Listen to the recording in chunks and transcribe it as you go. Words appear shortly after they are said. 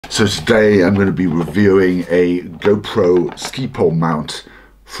So today I'm going to be reviewing a GoPro ski pole mount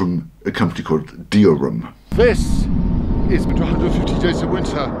from a company called Deorum. This is 150 Days of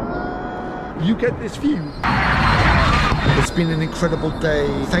Winter. You get this view. It's been an incredible day.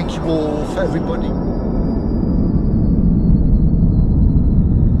 Thank you all for everybody.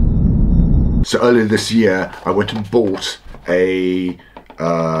 So earlier this year I went and bought a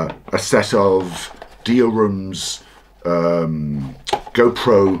set of Deorum's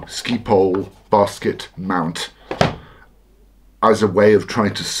GoPro ski pole basket mount as a way of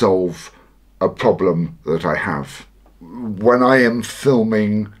trying to solve a problem that I have. When I am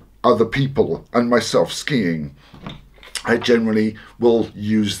filming other people and myself skiing, I generally will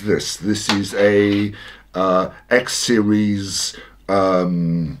use this. This is a Xsories,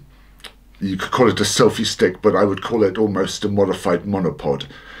 you could call it a selfie stick, but I would call it almost a modified monopod.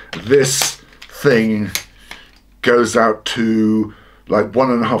 This thing goes out to like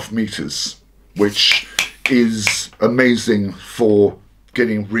 1.5 meters, which is amazing for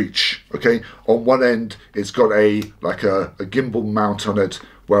getting reach. Okay, on one end it's got a gimbal mount on it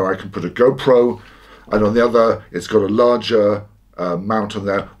where I can put a GoPro, and on the other it's got a larger mount on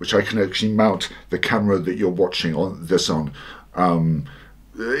there which I can actually mount the camera that you're watching on this on.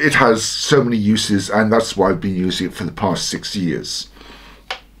 It has so many uses, and that's why I've been using it for the past 6 years.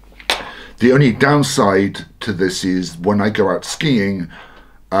 The only downside to this is when I go out skiing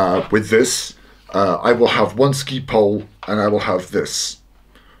with this, I will have one ski pole and I will have this,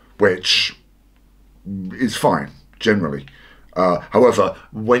 which is fine generally. However,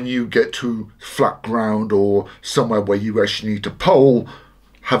 when you get to flat ground or somewhere where you actually need a pole,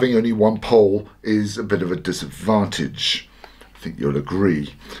 having only one pole is a bit of a disadvantage. I think you'll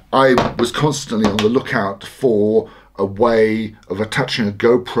agree. I was constantly on the lookout for a way of attaching a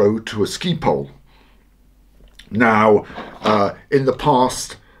GoPro to a ski pole. Now, in the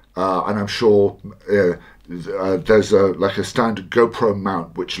past, and I'm sure there's a standard GoPro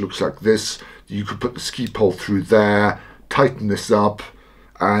mount which looks like this. You could put the ski pole through there, tighten this up,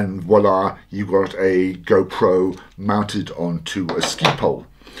 and voila, you got a GoPro mounted onto a ski pole.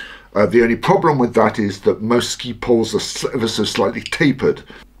 The only problem with that is that most ski poles are ever so slightly tapered,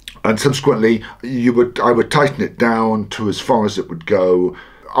 and subsequently I would tighten it down to as far as it would go.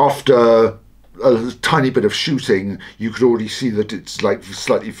 After a tiny bit of shooting, you could already see that it's like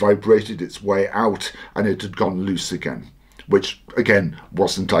slightly vibrated its way out and it had gone loose again, which again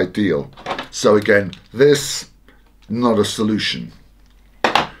wasn't ideal. So again, this, not a solution.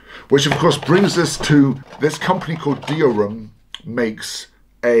 Which of course brings us to this company called Deorum makes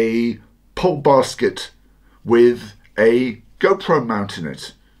a pole basket with a GoPro mount in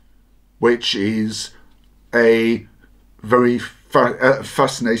it, which is a very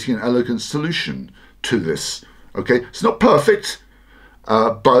fascinating and elegant solution to this. Okay, it's not perfect,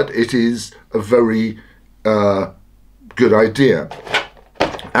 but it is a very good idea.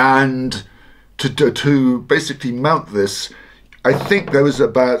 And to basically mount this, I think there was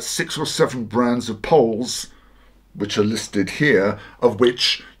about 6 or 7 brands of poles which are listed here, of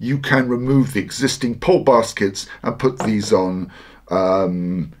which you can remove the existing pole baskets and put these on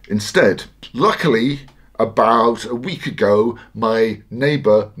instead. Luckily, about a week ago, my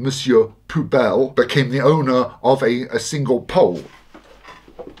neighbour, Monsieur Poubelle, became the owner of a single pole.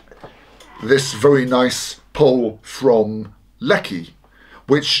 This very nice pole from Lecky,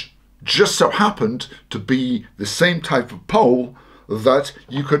 which just so happened to be the same type of pole that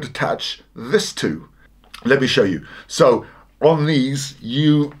you could attach this to. Let me show you. So on these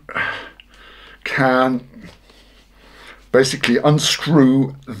you can basically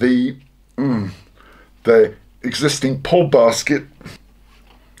unscrew the existing pole basket.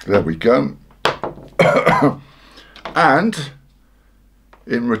 There we go. And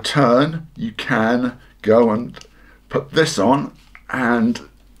in return you can go and put this on and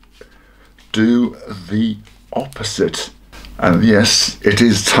do the opposite. And yes, it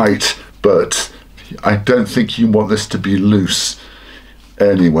is tight, but I don't think you want this to be loose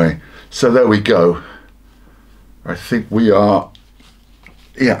anyway. So there we go. I think we are,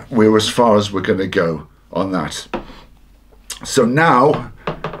 yeah, we're as far as we're going to go on that. So now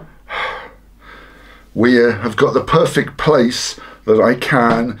we have got the perfect place that I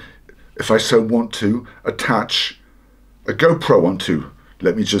can, if I so want to, attach a GoPro onto.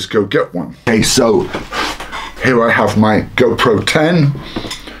 Let me just go get one. Okay, so here I have my GoPro 10,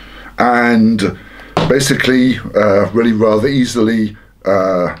 and basically really rather easily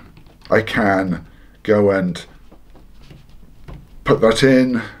I can go and put that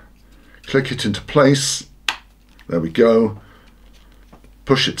in, click it into place, there we go,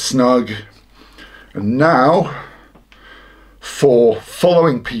 push it snug, and now For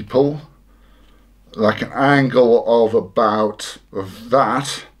following people, like an angle of about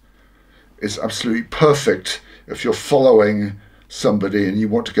that is absolutely perfect if you're following somebody and you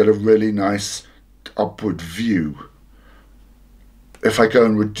want to get a really nice upward view. If I go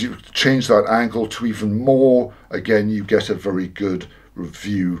and change that angle to even more, again, you get a very good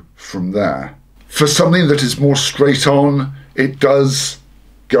view from there. For something that is more straight on, it does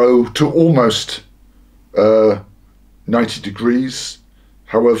go to almost 90 degrees.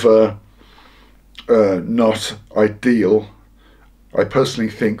 However, not ideal. I personally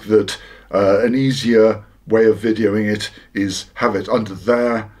think that an easier way of videoing it is have it under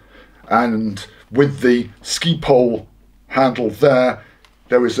there, and with the ski pole handle there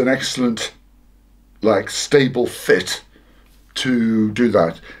is an excellent, like, stable fit to do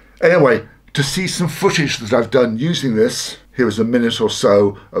that. Anyway, to see some footage that I've done using this, here is a minute or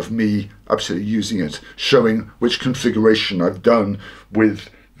so of me absolutely using it, showing which configuration I've done with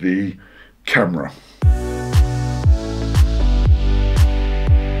the camera.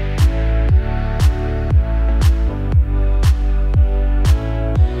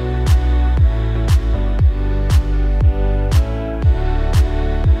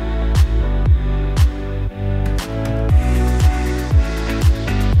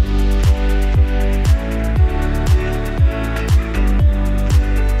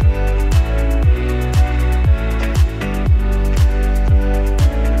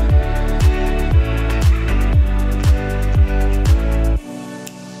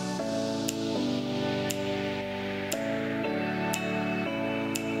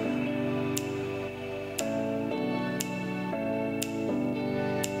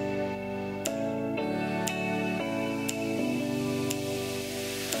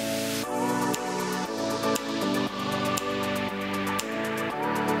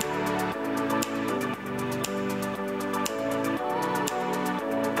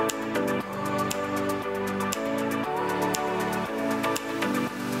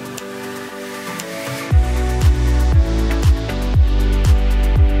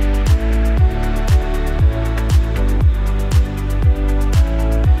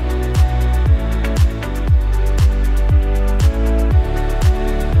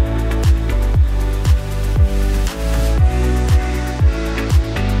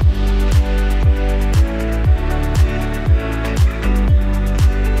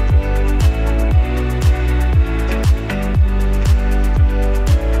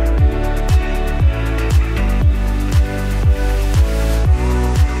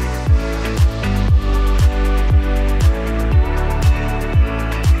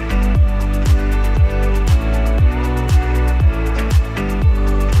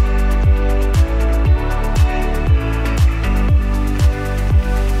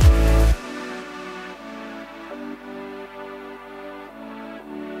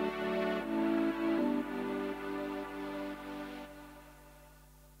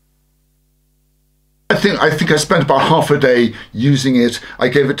 I think I spent about half a day using it. I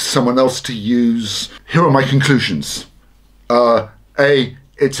gave it to someone else to use. Here are my conclusions. A,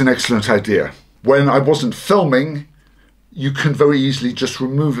 it's an excellent idea. When I wasn't filming, you can very easily just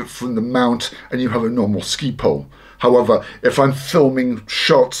remove it from the mount and you have a normal ski pole. However, if I'm filming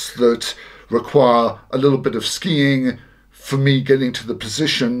shots that require a little bit of skiing for me getting to the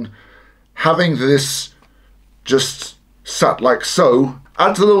position, having this just sat like so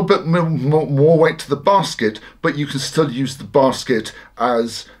adds a little bit more weight to the basket, but you can still use the basket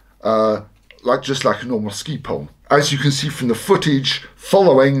as just like a normal ski pole. As you can see from the footage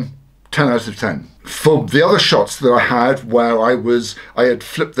following, 10 out of 10. For the other shots that I had where I had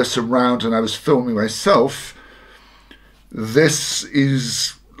flipped this around and I was filming myself, this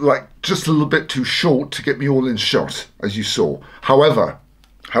is like just a little bit too short to get me all in shot, as you saw. However,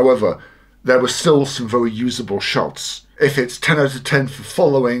 there were still some very usable shots. If it's 10 out of 10 for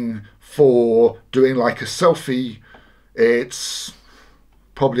following, for doing like a selfie, it's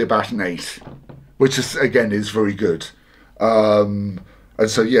probably about an 8, which is, again, is very good. And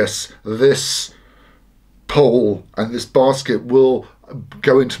so yes, this pole and this basket will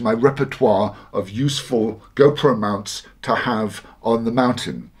go into my repertoire of useful GoPro mounts to have on the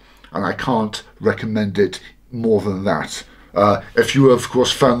mountain, and I can't recommend it more than that. If you, of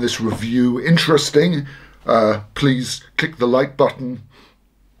course, found this review interesting, please click the like button.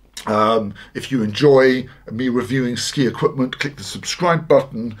 If you enjoy me reviewing ski equipment, click the subscribe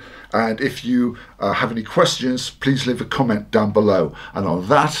button. And if you have any questions, please leave a comment down below. And on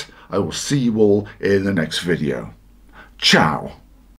that, I will see you all in the next video. Ciao.